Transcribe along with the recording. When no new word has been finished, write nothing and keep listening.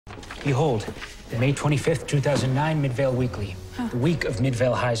Behold, the May 25th, 2009 Midvale Weekly. The week of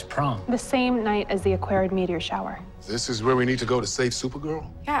Midvale High's prom. The same night as the Aquarid meteor shower. This is where we need to go to save Supergirl?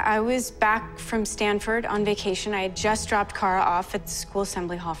 Yeah, I was back from Stanford on vacation. I had just dropped Kara off at the school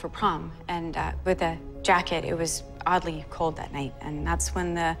assembly hall for prom. And with a jacket, it was oddly cold that night. And that's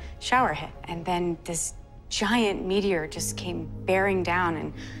when the shower hit. And then this giant meteor just came bearing down,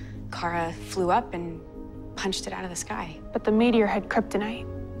 and Kara flew up and punched it out of the sky. But the meteor had kryptonite.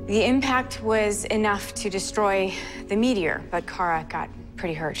 The impact was enough to destroy the meteor, but Kara got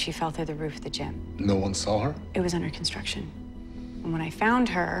pretty hurt. She fell through the roof of the gym. No one saw her? It was under construction. And when I found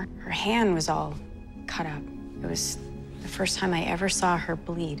her, her hand was all cut up. It was the first time I ever saw her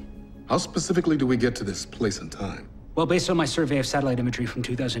bleed. How specifically do we get to this place and time? Well, based on my survey of satellite imagery from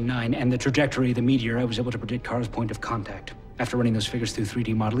 2009 and the trajectory of the meteor, I was able to predict Kara's point of contact. After running those figures through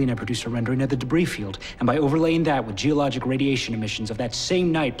 3D modeling, I produced a rendering of the debris field. And by overlaying that with geologic radiation emissions of that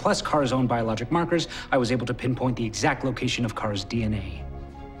same night, plus Kara's own biologic markers, I was able to pinpoint the exact location of Kara's DNA.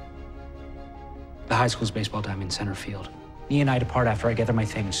 The high school's baseball diamond center field. Nia and I depart after I gather my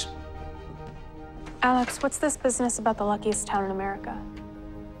things. Alex, what's this business about the luckiest town in America?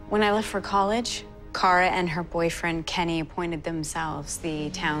 When I left for college, Kara and her boyfriend Kenny appointed themselves the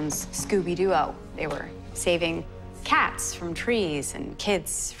town's Scooby-Duo. They were saving cats from trees and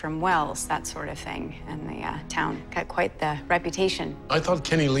kids from wells, that sort of thing. And the town got quite the reputation. I thought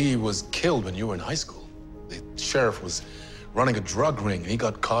Kenny Leigh was killed when you were in high school. The sheriff was running a drug ring and he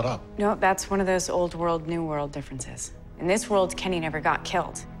got caught up. No, that's one of those old world, new world differences. In this world, Kenny never got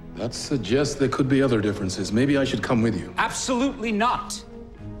killed. That suggests there could be other differences. Maybe I should come with you. Absolutely not.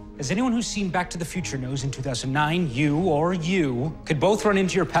 As anyone who's seen Back to the Future knows, in 2009, you could both run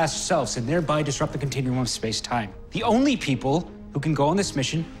into your past selves and thereby disrupt the continuum of space-time. The only people who can go on this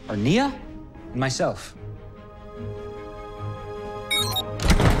mission are Nia and myself.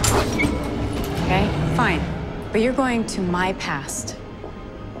 Okay, fine. But you're going to my past.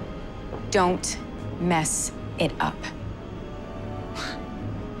 Don't mess it up.